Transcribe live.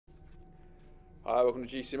Hi, welcome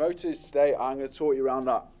to GC Motors. Today I'm going to talk you around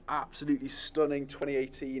our absolutely stunning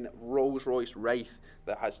 2018 Rolls-Royce Wraith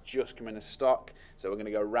that has just come into stock. So we're going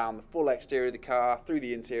to go around the full exterior of the car, through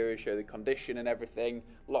the interior, show the condition and everything,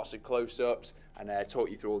 lots of close-ups, and talk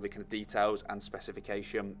you through all the kind of details and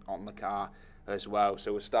specification on the car as well.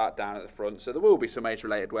 So we'll start down at the front. So there will be some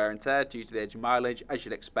age-related wear and tear due to the age of mileage, as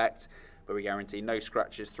you'd expect, but we guarantee no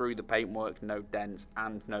scratches through the paintwork, no dents,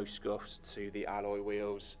 and no scuffs to the alloy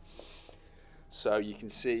wheels. So you can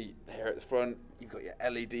see here at the front, you've got your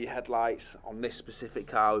LED headlights. On this specific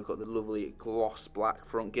car, we've got the lovely gloss black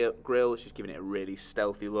front grille, which is giving it a really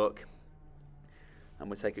stealthy look. And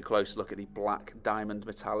we'll take a close look at the black diamond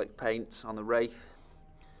metallic paint on the Wraith.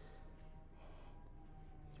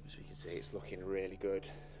 As you can see, it's looking really good.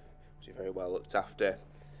 It's very well looked after.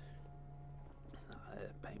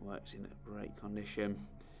 Paintwork's in great condition.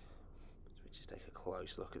 So we just take a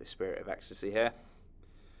close look at the Spirit of Ecstasy here.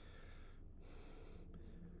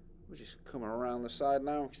 We're just coming around the side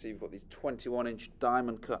now. You can see we've got these 21-inch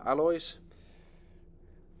diamond cut alloys.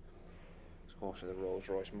 Of course, with the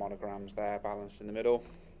Rolls-Royce monograms there balanced in the middle.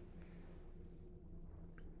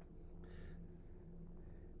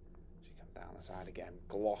 As you come down the side again,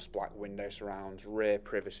 gloss black window surrounds, rear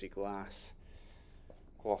privacy glass,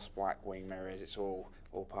 gloss black wing mirrors. It's all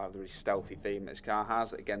part of the really stealthy theme that this car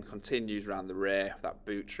has. That again continues around the rear, that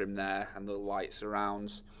boot trim there, and the light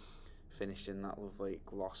surrounds. Finished in that lovely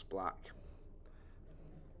gloss black.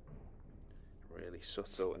 Really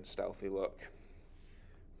subtle and stealthy look.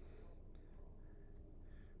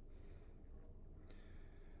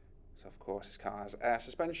 So of course this car has air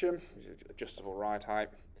suspension, adjustable ride height.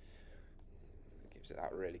 It gives it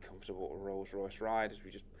that really comfortable Rolls-Royce ride. As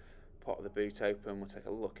we just pop the boot open, we'll take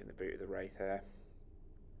a look in the boot of the Wraith here.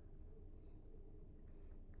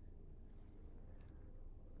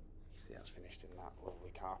 That's finished in that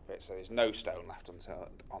lovely carpet, so there's no stone left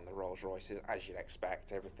on the Rolls Royces, as you'd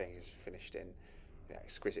expect. Everything is finished in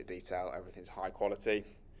exquisite detail, everything's high quality.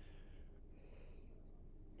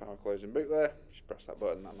 Power closing boot there, just press that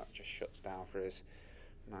button and that just shuts down for us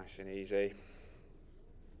nice and easy.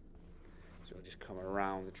 So we'll just come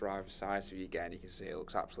around the driver's side, so again you can see it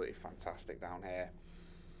looks absolutely fantastic down here.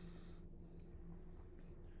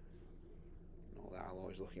 The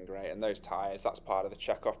alloy's looking great, and those tyres, that's part of the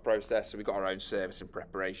check-off process. So we've got our own service and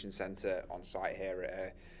preparation centre on site here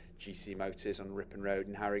at GC Motors on Ripon Road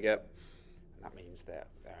in Harrogate, and that means that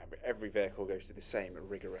every vehicle goes through the same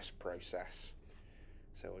rigorous process.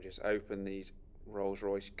 So we'll just open these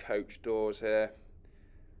Rolls-Royce coach doors here,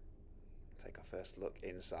 take our first look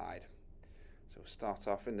inside. So we'll start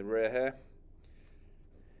off in the rear here.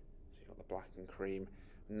 So you've got the black and cream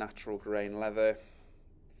natural grain leather,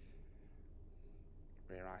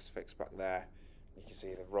 rear ISOFIX back there. You can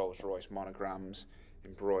see the Rolls-Royce monograms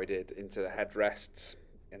embroidered into the headrests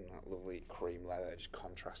in that lovely cream leather, just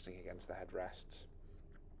contrasting against the headrests.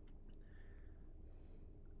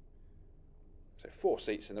 So 4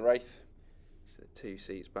 seats in the Wraith. So the 2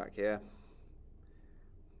 seats back here.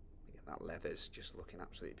 Again, that leather's just looking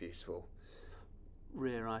absolutely beautiful.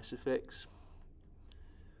 Rear ISOFIX.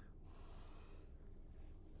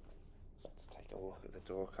 Let's take a look at the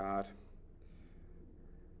door card.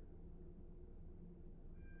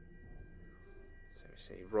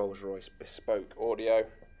 See Rolls-Royce bespoke audio,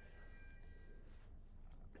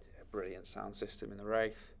 a brilliant sound system in the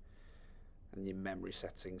Wraith, and your memory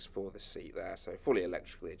settings for the seat there. So fully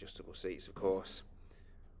electrically adjustable seats, of course,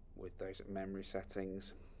 with those memory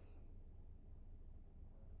settings.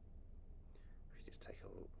 If you just take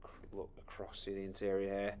a look across through the interior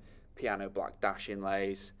here, piano black dash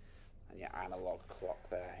inlays, and your analog clock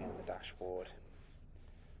there in the dashboard.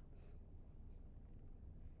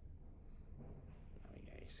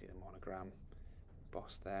 See the monogram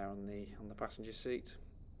embossed there on the passenger seat.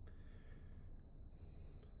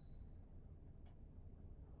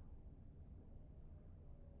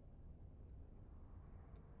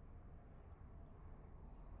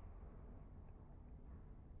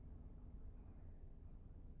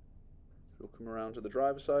 We'll come around to the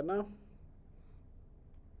driver's side now.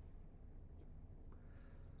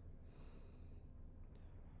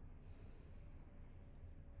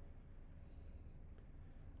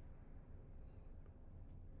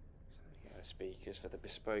 Speakers for the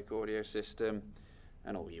bespoke audio system,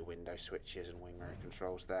 and all your window switches and wing mirror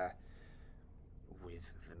controls there,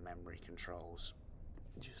 with the memory controls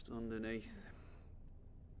just underneath.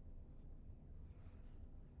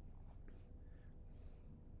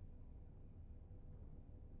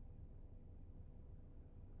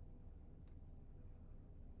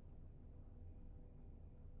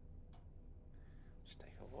 Just take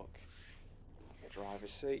a look at the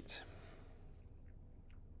driver's seat.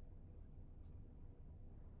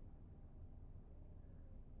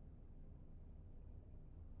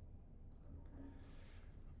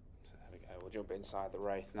 we'll jump inside the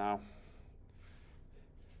Wraith now.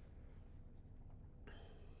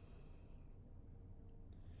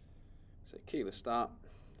 So keyless start.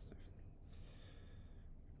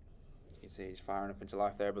 You can see he's firing up into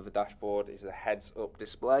life there above the dashboard. Is the heads up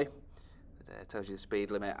display that tells you the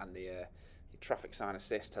speed limit, and the your traffic sign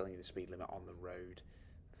assist telling you the speed limit on the road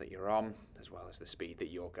that you're on, as well as the speed that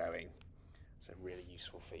you're going. It's a really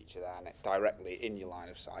useful feature there, and it's directly in your line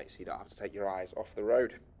of sight, so you don't have to take your eyes off the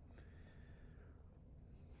road.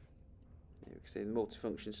 You can see the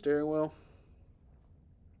multifunction steering wheel.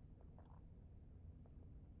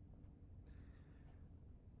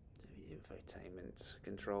 The infotainment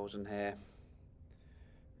controls in here.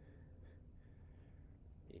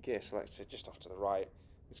 Your gear selector just off to the right.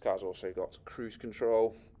 This car's also got cruise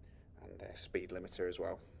control and a speed limiter as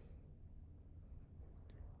well.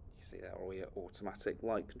 You see there all your automatic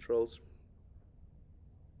light controls.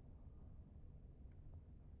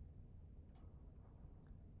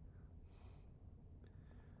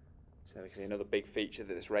 So we can see another big feature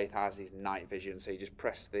that this Wraith has is night vision. So you just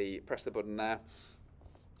press the button there,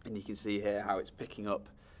 and you can see here how it's picking up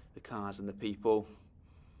the cars and the people.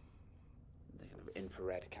 The kind of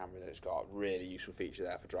infrared camera that it's got, really useful feature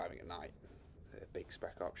there for driving at night. A big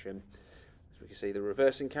spec option. So we can see the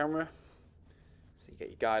reversing camera. So you get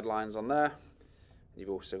your guidelines on there. And you've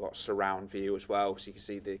also got surround view as well, so you can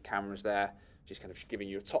see the cameras there, just kind of giving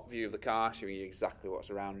you a top view of the car, showing you exactly what's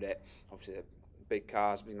around it. Obviously, the big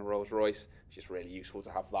cars being a Rolls Royce, it's just really useful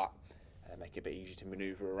to have that, make it a bit easier to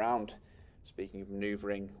manoeuvre around. Speaking of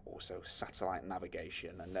manoeuvring, also satellite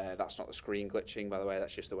navigation, and that's not the screen glitching, by the way.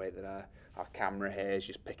 That's just the way that our camera here is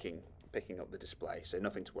just picking up the display, so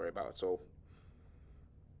nothing to worry about at all.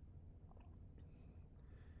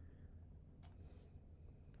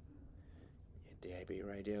 Your DAB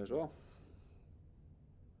radio as well.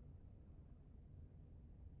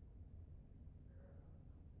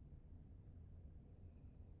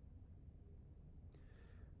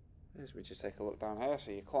 As we just take a look down here, so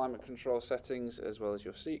your climate control settings as well as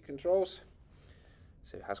your seat controls.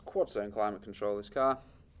 So it has quad zone climate control, this car,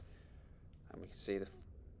 and we can see the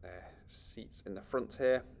seats in the front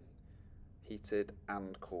here, heated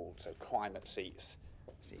and cooled, so climate seats.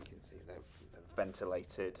 So you can see they're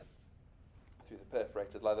ventilated through the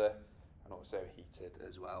perforated leather and also heated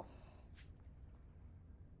as well.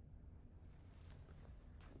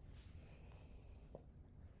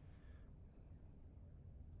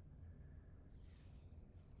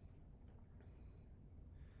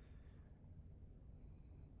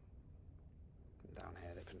 Down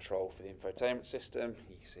here, the control for the infotainment system.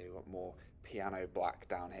 You can see we've got more piano black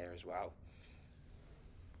down here as well.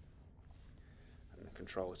 And the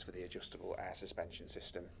controls for the adjustable air suspension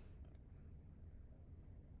system.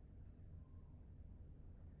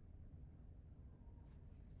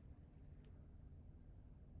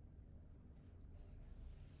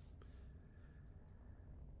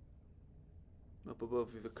 Up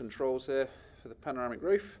above, we've got controls here for the panoramic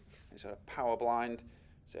roof. It's got a power blind.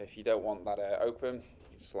 So if you don't want that open, you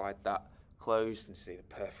can slide that closed and see the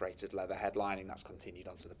perforated leather headlining. That's continued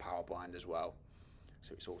onto the power blind as well.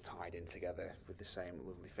 So it's all tied in together with the same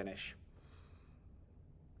lovely finish.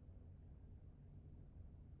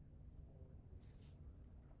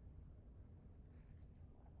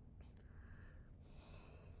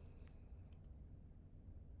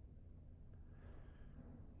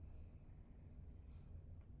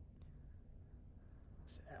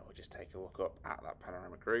 We'll just take a look up at that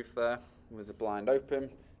panoramic roof there with the blind open.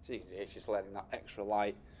 So you can see it's just letting that extra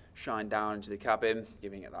light shine down into the cabin,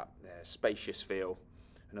 giving it that spacious feel.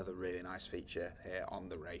 Another really nice feature here on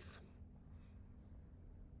the Wraith.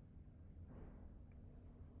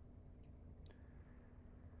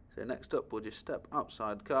 So next up, we'll just step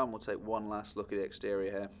outside the car and we'll take one last look at the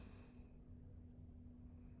exterior here.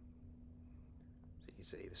 So you can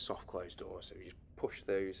see the soft closed doors, so you just push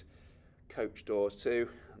those coach doors too,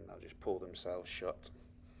 and they'll just pull themselves shut.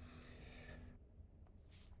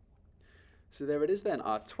 So there it is then,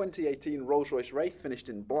 our 2018 Rolls-Royce Wraith, finished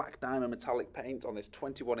in black diamond metallic paint on this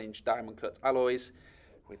 21-inch diamond cut alloys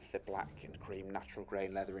with the black and cream natural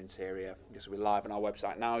grain leather interior. This will be live on our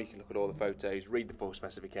website now. You can look at all the photos, read the full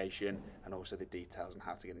specification, and also the details on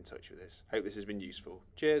how to get in touch with us. Hope this has been useful.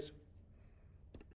 Cheers.